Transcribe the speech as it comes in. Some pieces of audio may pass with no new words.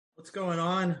What's going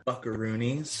on,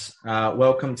 Buckaroonies?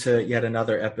 Welcome to yet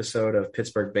another episode of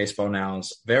Pittsburgh Baseball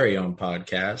Now's very own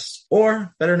podcast,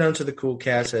 or better known to the cool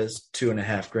cast as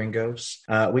 2.5 Gringos.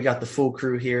 We got the full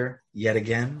crew here yet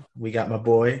again. We got my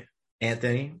boy,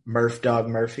 Anthony Murph Dog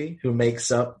Murphy, who makes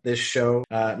up this show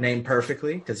named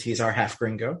perfectly because he's our half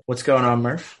gringo. What's going on,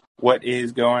 Murph? What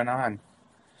is going on?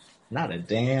 Not a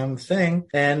damn thing.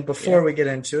 And before we get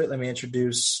into it, let me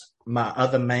introduce my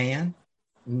other man,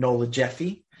 Nola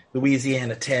Jeffy.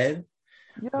 Louisiana Ted.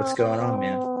 Yo, what's going on,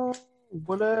 man?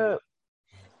 What up?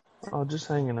 Oh, just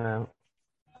hanging out.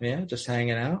 Yeah, just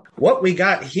hanging out. What we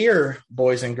got here,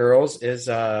 boys and girls, is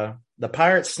the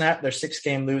Pirates snapped their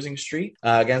 6-game losing streak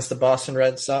against the Boston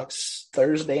Red Sox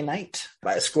Thursday night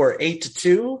by a score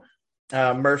 8-2.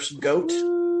 Murph's GOAT,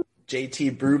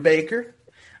 JT Brubaker,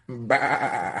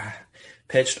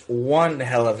 pitched one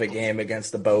hell of a game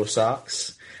against the Bo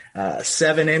Sox.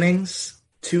 7 innings.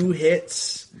 2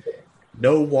 hits,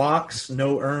 no walks,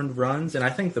 no earned runs. And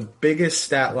I think the biggest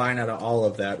stat line out of all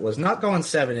of that was not going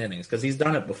 7 innings because he's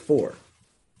done it before.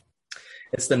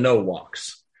 It's the no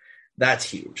walks. That's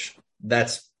huge.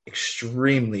 That's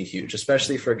extremely huge,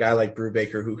 especially for a guy like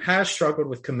Brubaker who has struggled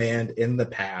with command in the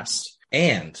past.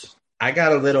 And I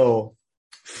got a little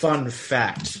fun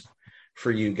fact for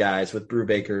you guys with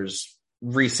Brubaker's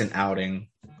recent outing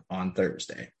on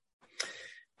Thursday.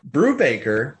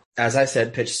 Brubaker, as I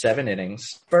said, pitched 7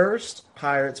 innings. First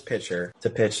Pirates pitcher to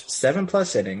pitch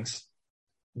 7+ innings,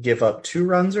 give up 2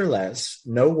 runs or less,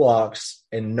 no walks,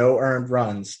 and no earned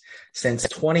runs since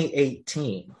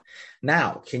 2018.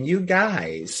 Now, can you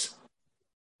guys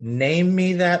name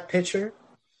me that pitcher?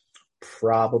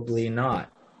 Probably not.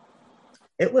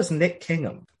 It was Nick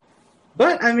Kingham.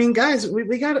 But, I mean, guys,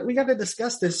 we got to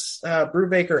discuss this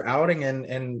Brubaker outing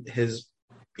and his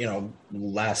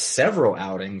last several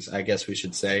outings, I guess we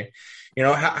should say.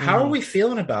 How are we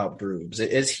feeling about Brubs?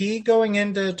 Is he going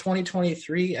into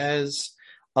 2023 as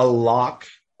a lock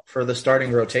for the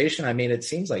starting rotation? I mean, it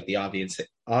seems like the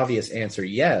obvious answer,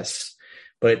 yes.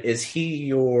 But is he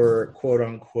your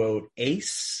quote-unquote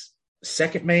ace,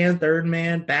 second man, third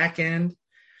man, back end?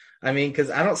 I mean, because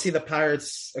I don't see the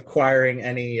Pirates acquiring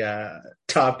any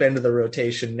top end of the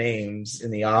rotation names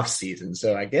in the offseason.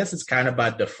 So I guess it's kind of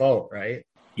by default, right?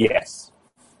 Yes.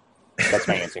 That's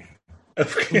my answer.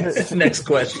 Next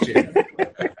question.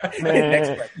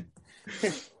 Next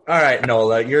question. All right,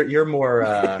 Nola, you're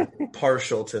more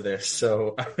partial to this,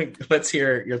 so let's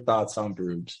hear your thoughts on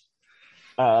Brubs.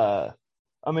 I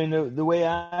mean, the way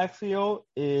I feel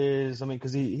is,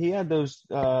 because he had those,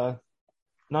 not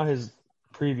his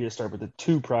previous start, but the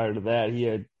 2 prior to that, he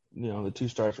had, the 2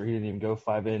 starts where he didn't even go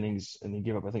 5 innings, and he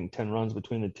gave up, I think, 10 runs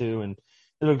between the 2, and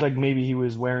it looked like maybe he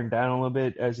was wearing down a little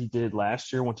bit as he did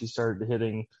last year once he started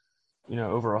hitting,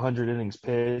 over 100 innings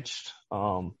pitched.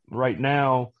 Right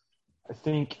now, I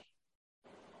think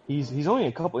he's only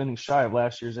a couple innings shy of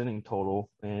last year's inning total,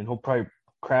 and he'll probably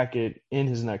crack it in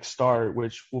his next start,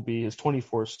 which will be his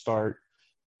 24th start,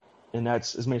 and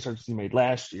that's as many starts as he made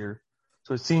last year.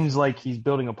 So it seems like he's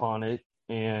building upon it,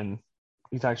 and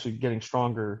he's actually getting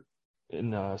stronger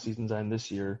in season's end this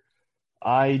year.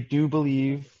 I do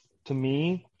believe, to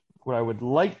me, what I would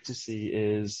like to see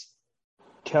is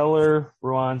Keller,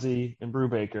 Roansy, and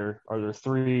Brubaker are their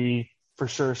 3 for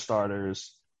sure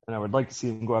starters, and I would like to see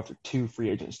them go after 2 free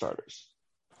agent starters.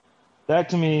 That,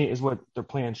 to me, is what their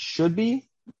plan should be.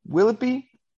 Will it be?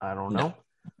 I don't know.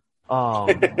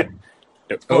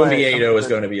 Oviedo is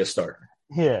going to be a starter.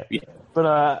 Yeah. But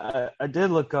I did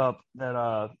look up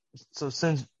that so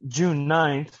since June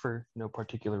 9th, for no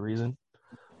particular reason,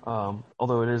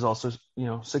 although it is also,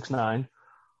 6'9",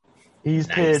 he's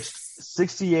pitched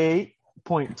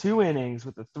 68.2 innings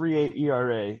with a 3.8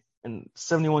 ERA and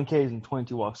 71 Ks and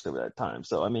 22 walks over that time.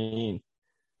 So, I mean,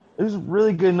 it was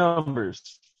really good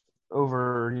numbers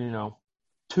over,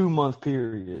 2-month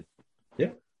period.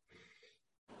 Yeah.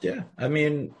 Yeah. I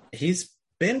mean, he's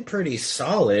been pretty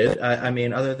solid. I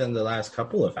mean, other than the last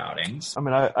couple of outings. I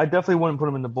mean, I definitely wouldn't put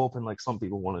him in the bullpen like some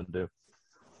people want to do.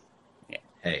 Yeah.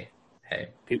 Hey.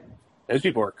 Those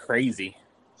people are crazy.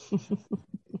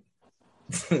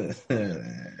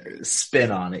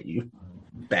 Spin on it, you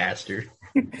bastard.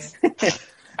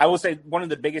 I will say one of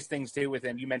the biggest things too with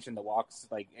him, you mentioned the walks,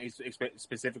 like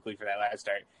specifically for that last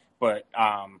start, but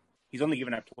he's only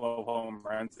given up 12 home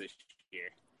runs this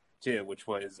year too, which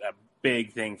was a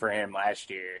big thing for him last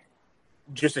year.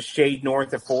 Just a shade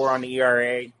north of 4 on the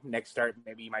ERA. Next start,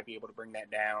 maybe you might be able to bring that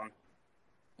down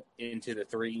into the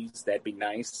 3s. That'd be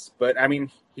nice. But I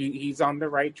mean, he's on the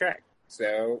right track.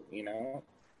 So,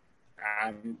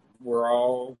 we're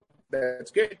all,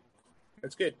 that's good.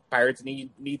 That's good. Pirates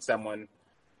need someone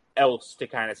else to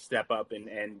kind of step up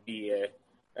and be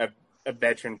a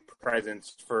veteran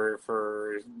presence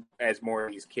for as more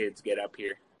of these kids get up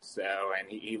here. So, and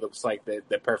he looks like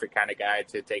the perfect kind of guy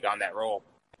to take on that role.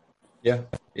 Yeah.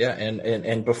 Yeah.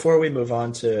 And before we move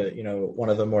on to, one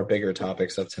of the more bigger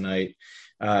topics of tonight,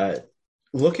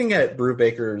 looking at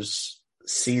Brubaker's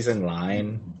season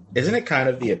line, isn't it kind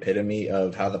of the epitome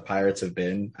of how the Pirates have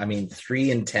been? I mean,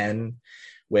 3-10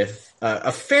 with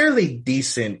a fairly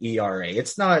decent ERA.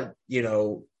 It's not,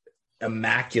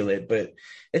 immaculate, but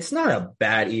it's not a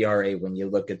bad ERA when you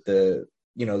look at the,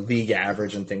 league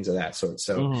average and things of that sort.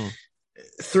 So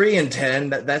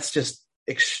 3-10, that's just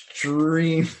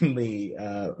extremely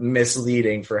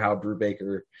misleading for how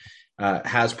Brubaker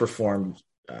has performed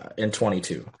in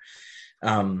 22.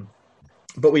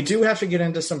 But we do have to get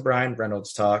into some Brian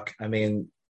Reynolds talk. I mean,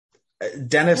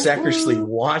 Dennis Eckersley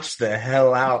watched the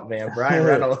hell out, man. Brian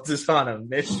Reynolds is on a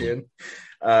mission.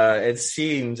 It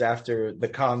seems after the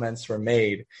comments were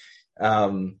made,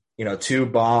 2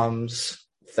 bombs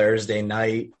Thursday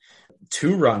night,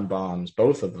 2-run bombs,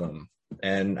 both of them.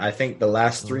 And I think the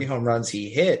last 3 home runs he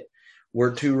hit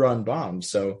were 2-run bombs.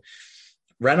 So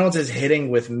Reynolds is hitting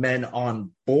with men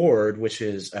on board, which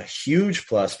is a huge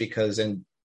plus because in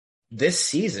this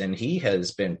season, he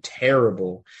has been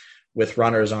terrible with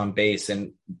runners on base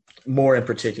and more in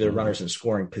particular, runners in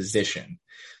scoring position.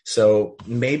 So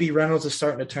maybe Reynolds is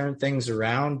starting to turn things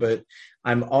around, but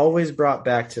I'm always brought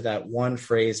back to that one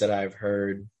phrase that I've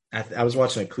heard. I was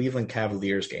watching a Cleveland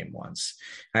Cavaliers game once.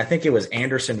 And I think it was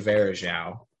Anderson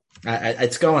Varejao.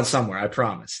 It's going somewhere, I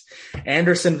promise.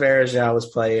 Anderson Varejao was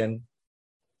playing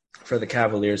for the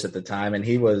Cavaliers at the time, and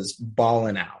he was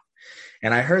balling out.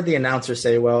 And I heard the announcer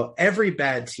say, well, every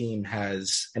bad team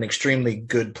has an extremely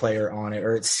good player on it,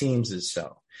 or it seems as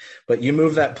so. But you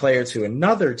move that player to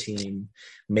another team,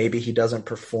 maybe he doesn't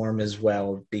perform as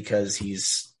well because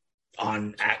he's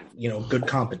on, good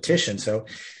competition. So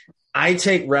I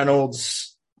take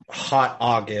Reynolds' hot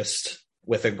August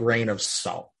with a grain of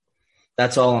salt.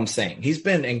 That's all I'm saying. He's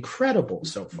been incredible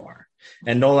so far.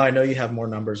 And Nola, I know you have more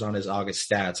numbers on his August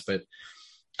stats, but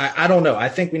I don't know. I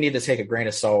think we need to take a grain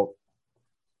of salt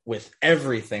with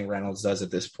everything Reynolds does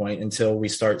at this point until we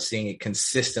start seeing it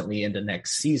consistently into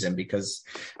next season, because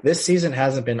this season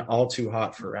hasn't been all too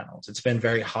hot for Reynolds. It's been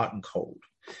very hot and cold.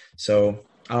 So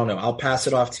I don't know. I'll pass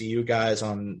it off to you guys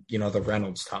on, the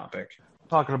Reynolds topic.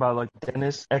 Talking about like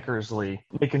Dennis Eckersley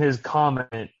making his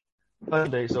comment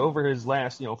Sunday. So over his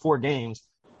last, 4 games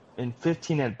in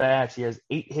 15 at bats, he has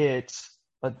 8 hits,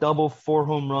 a double, 4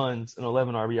 home runs, and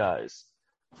 11 RBIs.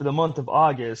 For the month of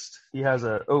August, he has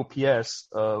an OPS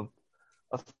of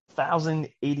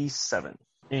 1,087.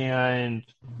 And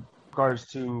in regards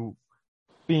to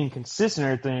being consistent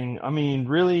and everything, I mean,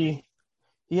 really,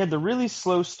 he had the really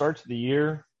slow start to the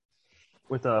year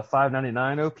with a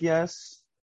 599 OPS.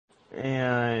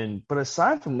 But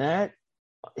aside from that,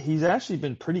 he's actually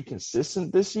been pretty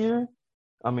consistent this year.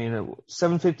 I mean,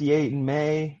 758 in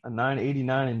May, a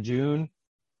 989 in June.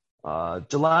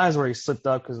 July is where he slipped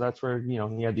up because that's where, he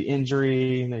had the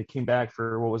injury and then he came back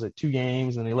for, 2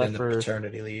 games and he left for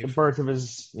paternity leave. the birth of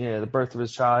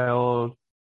his child.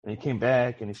 And he came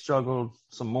back and he struggled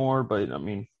some more. But I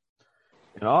mean,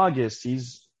 in August,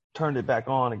 he's turned it back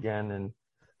on again. And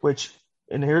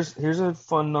here's a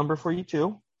fun number for you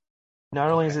too. Not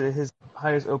only is it his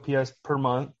highest OPS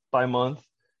by month,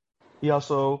 he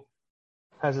also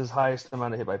has his highest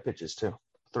amount of hit by pitches too,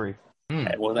 3.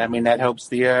 Well, I mean, that helps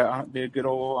the good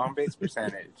old on base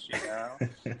percentage,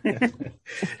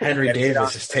 Henry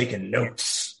Davis is taking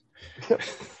notes.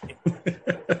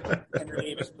 Henry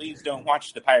Davis, please don't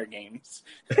watch the Pirate games.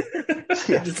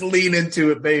 Just lean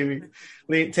into it, baby.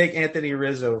 Take Anthony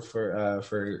Rizzo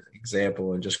for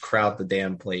example, and just crowd the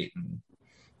damn plate and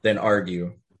then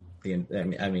argue.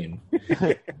 I mean,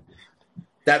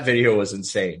 that video was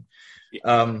insane.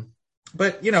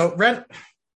 But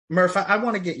Murph, I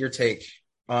want to get your take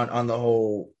on the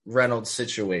whole Reynolds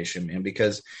situation, man,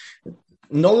 because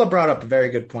Nola brought up a very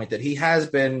good point that he has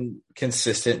been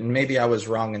consistent, and maybe I was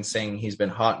wrong in saying he's been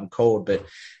hot and cold, but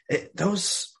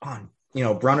those on,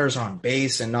 runners on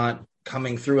base and not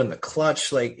coming through in the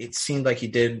clutch like it seemed like he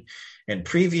did in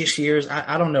previous years,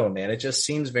 I don't know, man. It just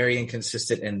seems very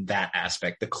inconsistent in that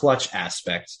aspect, the clutch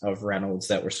aspect of Reynolds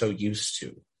that we're so used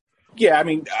to. Yeah, I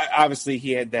mean, obviously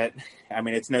he had that. I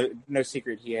mean, it's no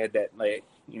secret he had that. Like,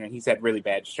 he's had really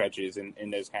bad stretches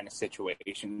in those kind of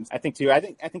situations. I think too. I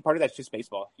think part of that's just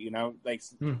baseball.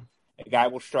 A guy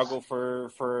will struggle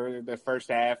for the first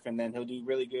half, and then he'll do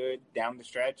really good down the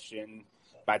stretch. And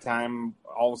by the time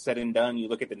all is said and done, you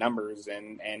look at the numbers,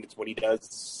 and it's what he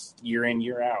does year in,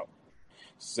 year out.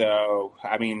 So,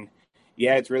 I mean,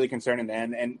 Yeah, it's really concerning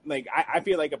then. And like I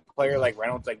feel like a player like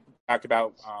Reynolds, like talked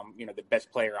about, the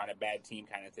best player on a bad team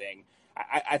kind of thing.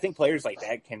 I think players like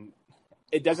that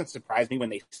it doesn't surprise me when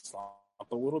they slump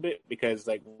a little bit, because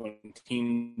like when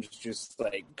teams just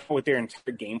like go with their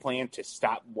entire game plan to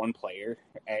stop one player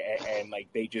and like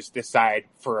they just decide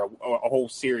for a whole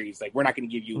series, like we're not going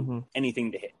to give you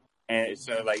anything to hit. And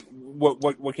so, like,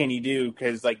 what can you do?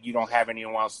 Because, like, you don't have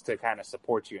anyone else to kind of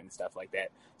support you and stuff like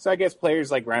that. So I guess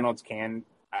players like Reynolds can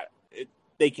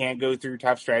go through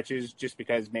tough stretches just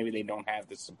because maybe they don't have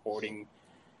the supporting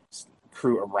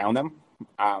crew around them.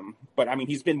 But, I mean,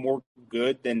 he's been more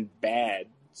good than bad.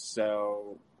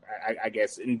 So I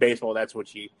guess in baseball, that's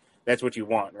what you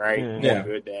want, right? Yeah. More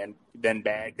good than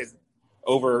bad. Because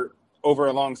over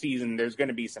a long season, there's going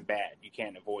to be some bad. You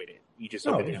can't avoid it. You just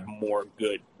hope that there's more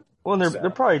good. Well, there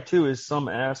probably, too, is some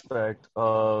aspect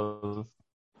of,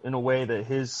 in a way, that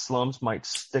his slumps might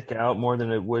stick out more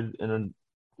than it would on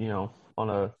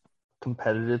a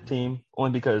competitive team, only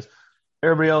because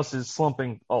everybody else is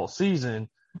slumping all season,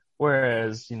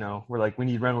 whereas, we're like, we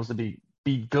need Reynolds to be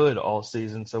good all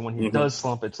season. So when he does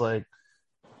slump, it's like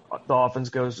the offense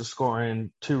goes to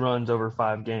scoring 2 runs over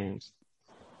 5 games.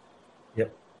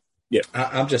 Yep.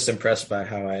 I'm just impressed by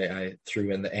how I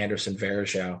threw in the Anderson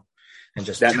Varejao and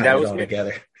just tied it all good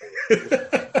together.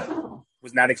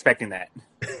 Was not expecting that.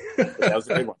 That was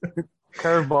a good one.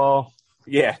 Curveball.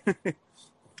 Yeah.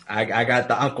 I got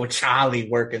the Uncle Charlie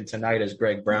working tonight, as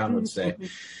Greg Brown would say.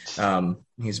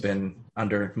 He's been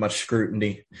under much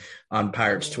scrutiny on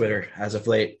Pirates Twitter as of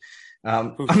late.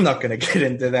 I'm not going to get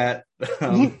into that,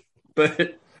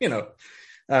 but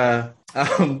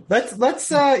let's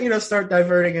start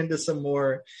diverting into some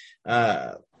more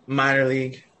minor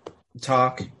league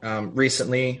talk.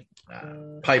 Recently,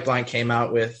 Pipeline came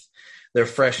out with their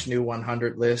fresh new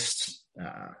 100 list.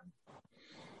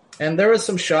 And there was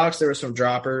some shocks. There were some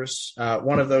droppers.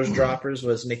 One of those droppers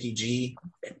was Nicky G,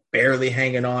 barely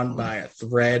hanging on by a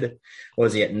thread. What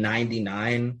was he at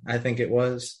 99? I think it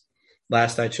was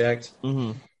last I checked.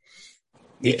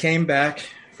 He came back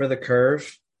for the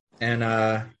curve,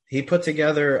 and he put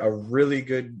together a really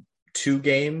good 2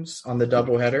 games on the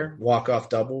doubleheader, walk-off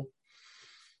double.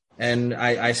 And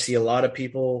I see a lot of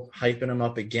people hyping him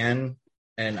up again,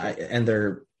 and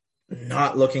they're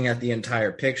not looking at the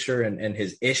entire picture and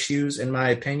his issues, in my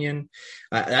opinion.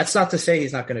 That's not to say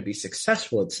he's not going to be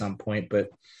successful at some point, but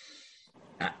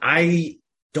I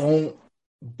don't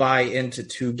buy into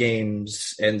 2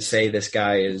 games and say this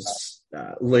guy is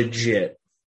legit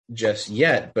just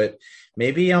yet, but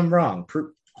maybe I'm wrong.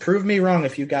 Prove me wrong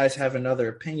if you guys have another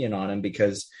opinion on him,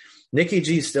 because Nicky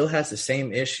G still has the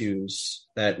same issues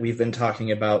that we've been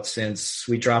talking about since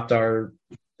we dropped our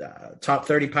top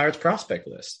 30 Pirates prospect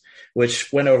list,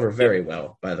 which went over very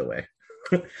well, by the way.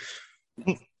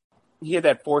 He had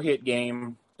that 4-hit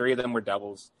game. 3 of them were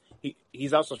doubles.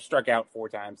 He's also struck out 4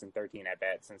 times in 13 at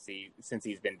bats since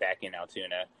he's been back in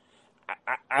Altoona.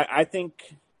 I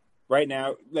think right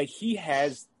now, like, he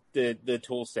has the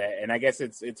tool set, and I guess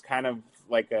it's kind of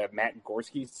like a Matt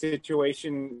Gorski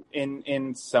situation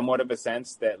in somewhat of a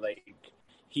sense that, like,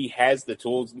 he has the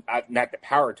tools, not the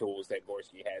power tools that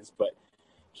Gorski has, but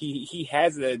he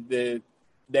has the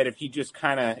that if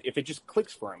it just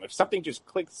clicks for him, if something just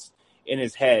clicks in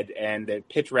his head and the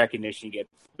pitch recognition gets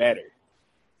better,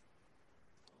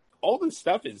 all this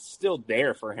stuff is still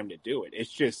there for him to do it.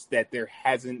 It's just that there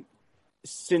hasn't,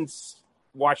 since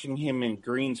watching him in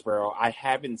Greensboro, I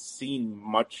haven't seen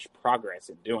much progress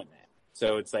in doing that.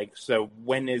 So it's like, so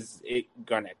when is it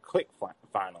gonna click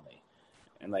finally?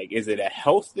 And like, is it a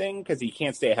health thing because he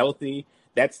can't stay healthy?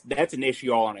 That's an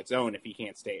issue all on its own if he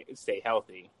can't stay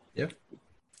healthy. Yeah.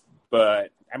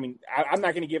 But I mean, I'm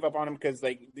not going to give up on him because,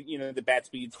 like, the bat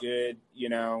speed's good.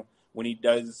 When he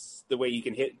does the way he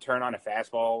can turn on a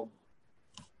fastball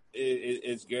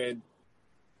is good.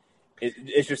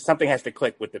 It's just something has to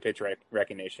click with the pitch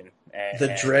recognition.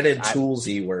 The dreaded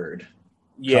toolsy word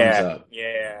comes up.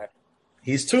 Yeah.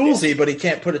 He's toolsy, but he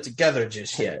can't put it together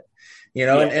just yet.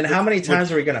 And how many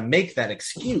times are we going to make that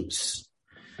excuse?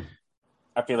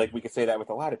 I feel like we could say that with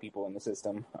a lot of people in the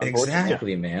system.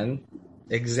 Exactly, man.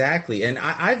 Exactly. And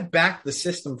I've backed the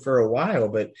system for a while,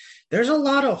 but there's a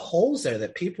lot of holes there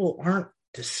that people aren't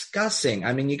discussing.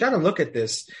 I mean, you got to look at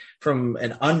this from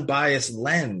an unbiased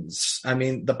lens. I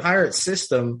mean, the Pirate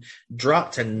system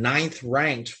dropped to 9th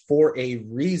ranked for a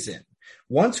reason.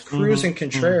 Once Cruz and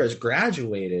Contreras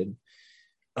graduated,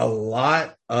 a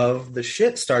lot of the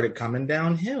shit started coming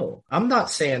downhill. I'm not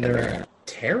saying they're in a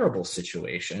terrible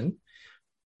situation,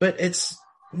 but it's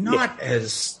not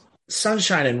as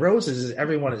sunshine and roses as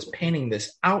everyone is painting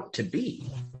this out to be.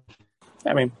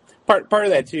 I mean, Part of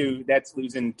that too. That's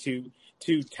losing two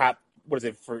top. What is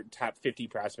it for top 50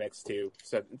 prospects too?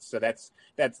 So that's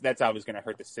always going to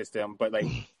hurt the system. But like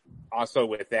also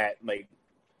with that, like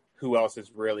who else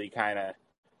has really kind of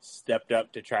stepped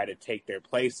up to try to take their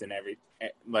place and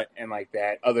like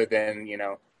that, other than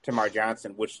Tamar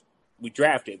Johnson, which we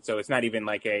drafted. So it's not even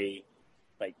like he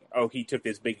took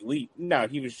this big leap. No,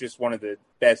 he was just one of the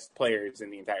best players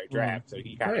in the entire draft. So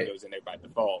he kind of goes in there by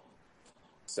default.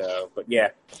 So, but yeah.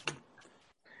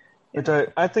 Which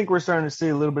I think we're starting to see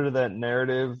a little bit of that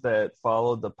narrative that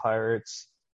followed the Pirates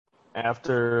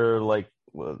after like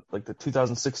the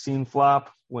 2016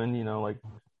 flop when,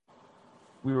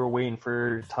 we were waiting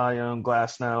for Ty Young,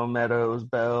 Glasnow, Meadows,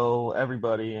 Bell,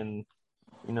 everybody. And,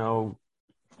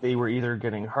 they were either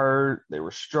getting hurt, they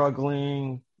were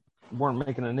struggling, weren't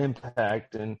making an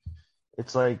impact. And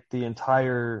it's like the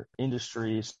entire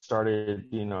industry started,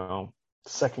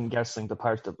 second guessing the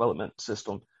Pirates development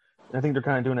system. And I think they're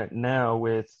kind of doing it now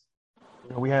with,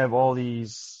 we have all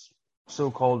these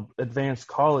so-called advanced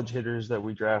college hitters that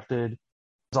we drafted.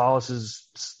 Dazzles is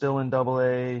still in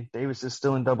AA. Davis is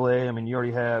still in AA. I mean, you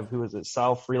already have,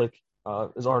 Sal Frelick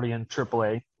is already in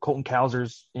AAA. Colton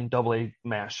Cowser's in AA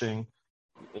mashing.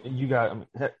 You got,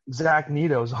 Zach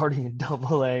Nito is already in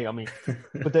AA. I mean,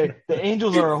 but the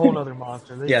Angels are a whole other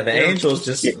monster. The Angels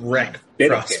just wreck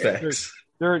prospects.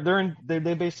 They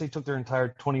basically took their entire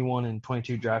 21 and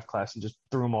 22 draft class and just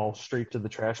threw them all straight to the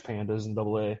trash pandas in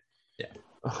AA. Yeah.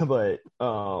 But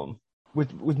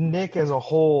with Nick as a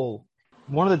whole,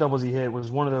 one of the doubles he hit was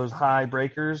one of those high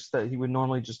breakers that he would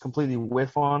normally just completely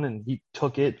whiff on, and he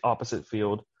took it opposite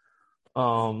field.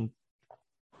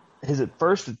 His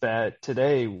first at bat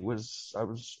today I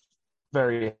was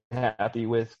very happy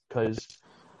with because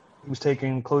he was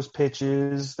taking close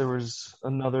pitches. There was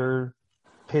another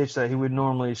pitch that he would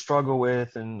normally struggle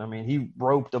with, and I mean he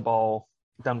roped a ball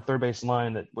down the third base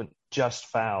line that went just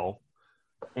foul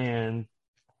and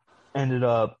ended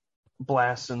up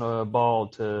blasting a ball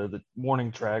to the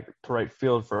warning track to right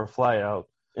field for a fly out.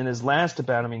 In his last at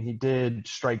bat, I mean he did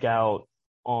strike out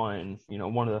on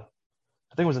one of the,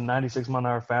 I think it was a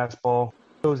 96-mile-an-hour fastball.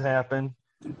 Those happen.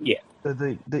 Yeah.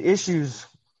 The issues,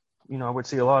 I would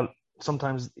see a lot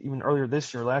sometimes even earlier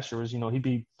this year, last year was, he'd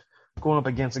be going up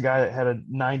against a guy that had a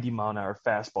 90-mile-an-hour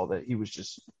fastball that he was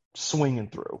just swinging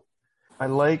through. I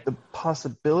like the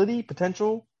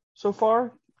potential so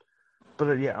far, but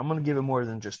I'm going to give it more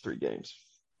than just 3 games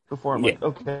before I'm like,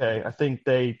 okay, I think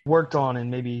they worked on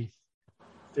and maybe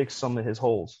fixed some of his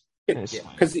holes.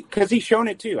 Because he's shown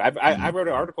it too. I wrote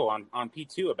an article on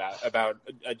P2 about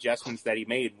adjustments that he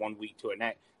made 1 week to a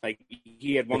next. Like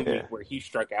he had 1 week where he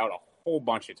struck out a whole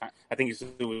bunch of times. I think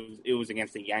it was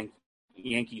against the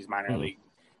Yankees minor league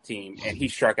team, and he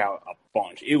struck out a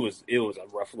bunch. It was a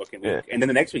rough looking week. And then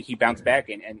the next week he bounced back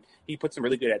and he put some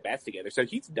really good at bats together. So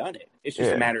he's done it. It's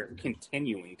just a matter of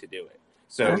continuing to do it.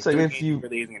 So like if you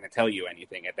really isn't going to tell you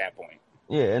anything at that point.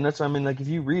 Yeah, and that's what I mean. Like if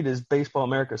you read his Baseball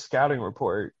America scouting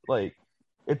report, like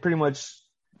it pretty much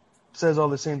says all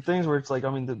the same things. Where it's like,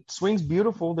 I mean, the swing's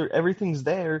beautiful, everything's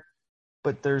there,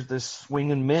 but there's this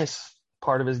swing and miss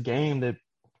part of his game that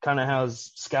kind of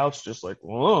has scouts just like,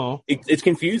 whoa. It's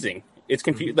confusing. It's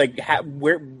confusing. Like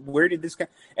where did this come?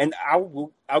 And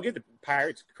I'll give the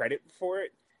Pirates credit for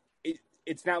it.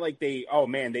 It's not like they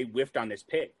whiffed on this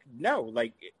pick. No,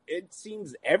 like it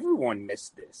seems everyone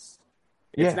missed this.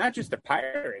 It's not just the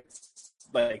Pirates,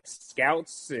 like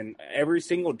scouts and every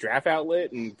single draft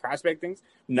outlet and prospect things.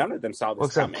 None of them saw this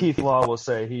except coming. Keith Law will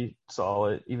say he saw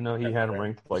it, even though he had him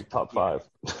ranked like top 5.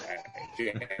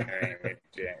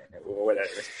 Whatever.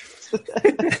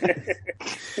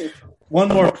 One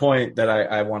more point that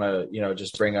I want to,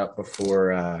 just bring up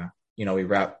before, we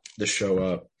wrap the show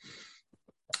up.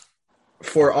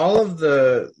 For all of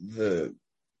the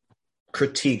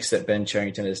critiques that Ben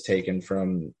Cherington has taken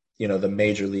from, the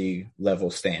major league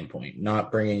level standpoint,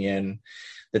 not bringing in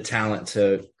the talent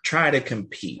to try to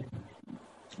compete.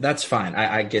 That's fine.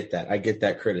 I get that. I get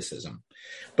that criticism.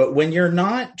 But when you're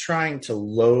not trying to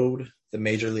load the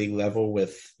major league level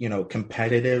with,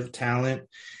 competitive talent,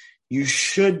 you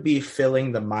should be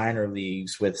filling the minor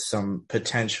leagues with some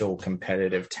potential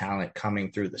competitive talent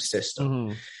coming through the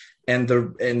system.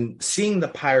 Mm-hmm. And seeing the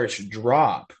Pirates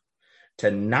drop to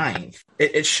 9th,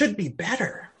 it should be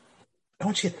better.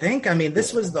 Don't you think? I mean,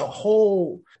 this was the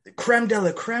whole creme de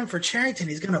la creme for Cherington.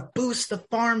 He's going to boost the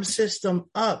farm system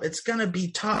up. It's going to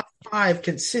be top 5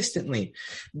 consistently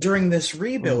during this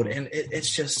rebuild. And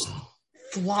it's just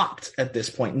flopped at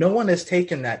this point. No one has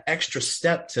taken that extra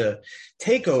step to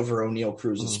take over O'Neal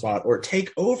Cruz's spot or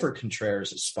take over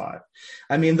Contreras' spot.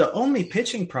 I mean, the only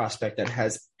pitching prospect that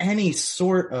has any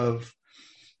sort of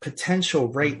potential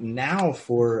right now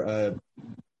for a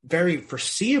very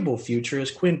foreseeable future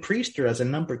is Quinn Priester as a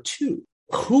number 2.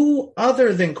 Who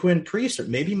other than Quinn Priester?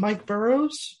 Maybe Mike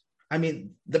Burrows? I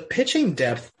mean, the pitching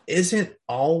depth isn't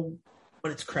all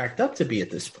what it's cracked up to be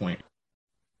at this point.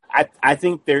 I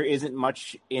think there isn't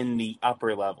much in the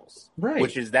upper levels,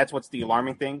 right? That's what's the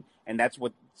alarming thing, and that's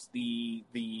what's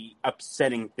the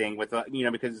upsetting thing with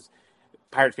because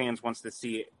Pirate fans want to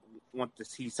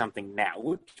see something now,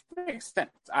 which makes sense.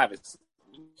 Obviously,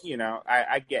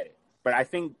 I get it, but I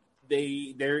think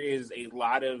there is a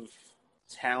lot of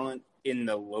talent in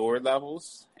the lower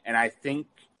levels, and I think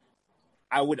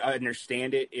I would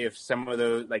understand it if some of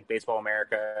those, like Baseball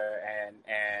America,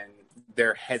 and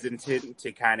they're hesitant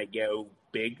to kind of go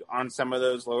big on some of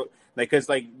those low, because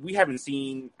I haven't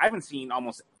seen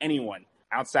almost anyone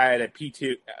outside of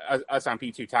P2, us on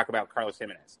P2, talk about Carlos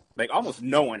Jimenez. Like almost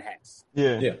no one has.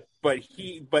 Yeah. But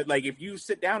if you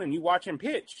sit down and you watch him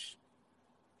pitch,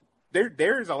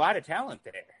 there's a lot of talent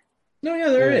there. No, yeah,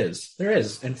 there is,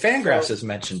 and Fangraphs has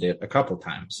mentioned it a couple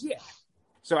times. Yeah.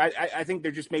 So I think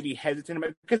they're just maybe hesitant about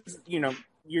it because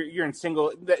you're in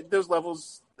single those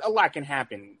levels. A lot can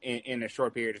happen in a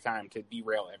short period of time to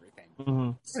derail everything.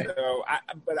 Mm-hmm. So,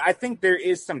 but I think there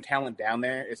is some talent down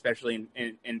there, especially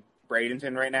in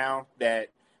Bradenton right now, that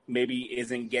maybe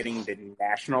isn't getting the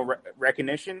national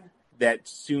recognition that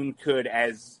soon could,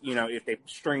 as if they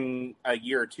string a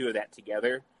year or two of that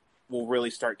together, will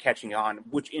really start catching on,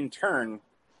 which in turn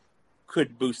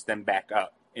could boost them back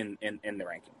up in the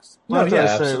rankings. Well,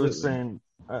 yeah, I was saying,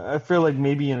 I feel like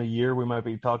maybe in a year we might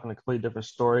be talking a completely different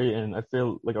story, and I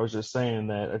feel like I was just saying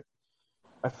that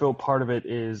I feel part of it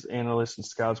is analysts and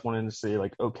scouts wanting to say,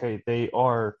 like, okay, they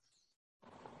are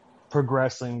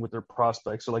progressing with their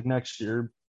prospects. So, like, next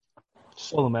year,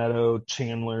 Solomato,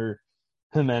 Chandler,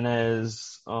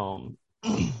 Jimenez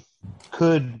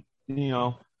could,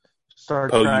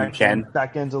 start tracking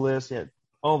back into list. Yeah,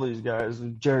 all these guys.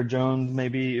 Jared Jones,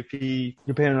 maybe, if he,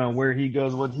 depending on where he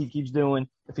goes, what he keeps doing,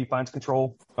 if he finds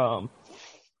control, it'll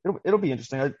be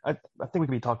interesting. I think we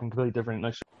could be talking completely different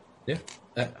next year.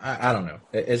 Yeah, I don't know.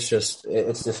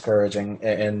 It's discouraging,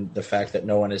 and the fact that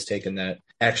no one has taken that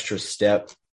extra step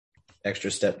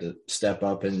to step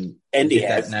up and get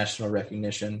that national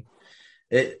recognition.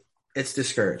 It's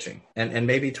discouraging, and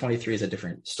maybe 23 is a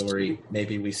different story.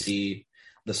 Maybe we see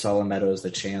the Solometos,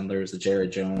 the Chandlers, the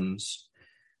Jared Jones.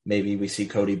 Maybe we see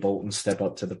Cody Bolton step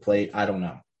up to the plate. I don't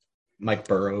know. Mike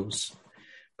Burrows.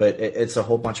 But it's a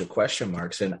whole bunch of question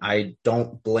marks, and I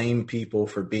don't blame people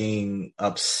for being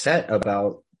upset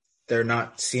about there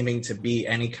not seeming to be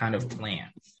any kind of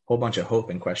plan. Whole bunch of hope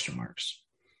and question marks.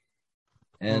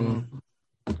 And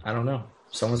I don't know.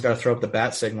 Someone's got to throw up the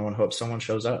bat signal and hope someone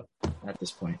shows up at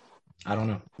this point. I don't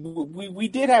know. We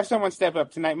did have someone step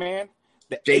up tonight, man.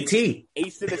 The JT.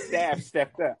 Ace of the staff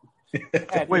stepped up.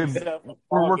 Wait,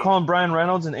 we're calling Brian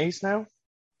Reynolds an ace now?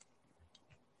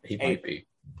 He might be.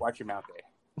 Watch your mouth there.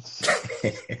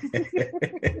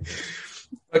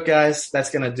 But guys, that's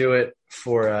going to do it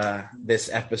for this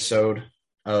episode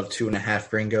of 2.5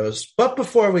 Gringos. But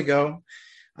before we go,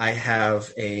 I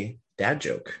have a dad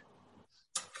joke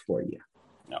for you.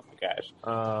 Oh my gosh.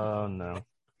 Oh no.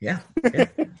 Yeah.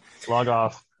 Log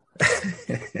off.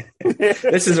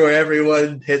 This is where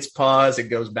everyone hits pause and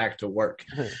goes back to work.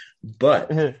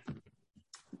 But,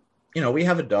 we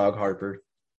have a dog, Harper.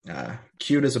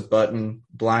 Cute as a button,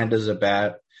 blind as a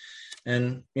bat.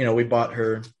 And, we bought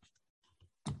her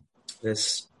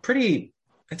this pretty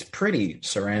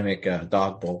ceramic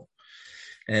dog bowl.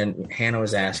 And Hannah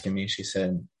was asking me, she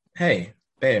said, "Hey,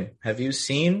 babe, have you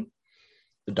seen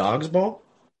the dog's bowl?"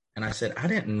 And I said, "I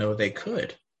didn't know they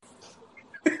could."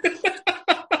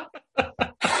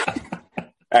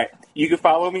 All right, you can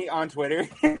follow me on Twitter.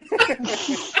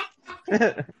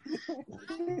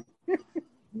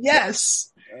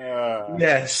 Yes.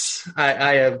 Yes.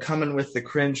 I am coming with the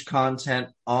cringe content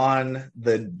on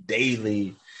the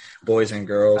daily, boys and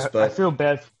girls. But I feel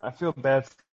bad. For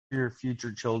your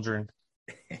future children.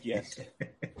 Yes.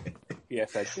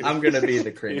 Yes, I do. I'm going to be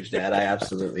the cringe dad. I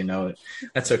absolutely know it.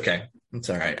 That's okay. It's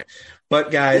all right.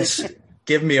 But guys,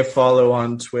 give me a follow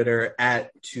on Twitter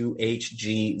at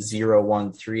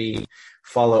 2HG013.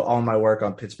 Follow all my work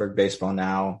on Pittsburgh Baseball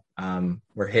Now.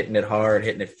 We're hitting it hard,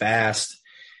 hitting it fast.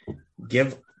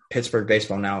 Give Pittsburgh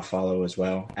Baseball Now a follow as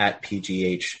well at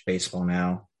PGH Baseball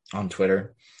Now on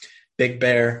Twitter. Big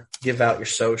Bear, give out your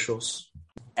socials.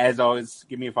 As always,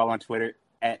 give me a follow on Twitter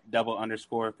at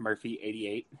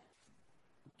 _Murphy88.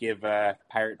 Give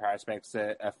Pirate Prospects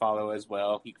a follow as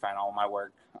well. You can find all my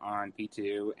work on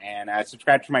P2. And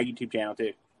subscribe to my YouTube channel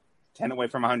too. 10 away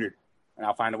from 100. And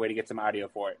I'll find a way to get some audio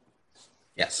for it.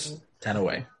 Yes, 10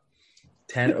 away.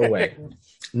 10 away.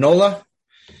 Nola,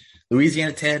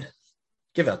 Louisiana Ted,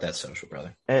 give out that social,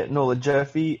 brother. At Nola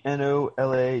Jeffy,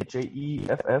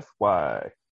 NOLAJEFFY.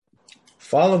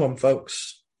 Follow them,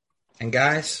 folks. And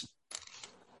guys,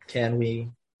 can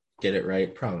we get it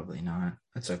right? Probably not.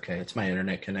 That's okay. It's my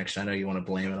internet connection. I know you want to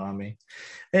blame it on me.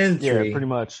 And 3, yeah, pretty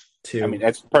much. 2, I mean,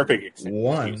 that's perfect.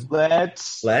 1.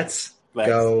 Let's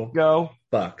go go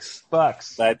Bucks.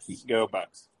 Bucks. Let's go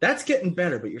Bucks. That's getting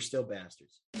better, but you're still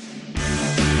bastards.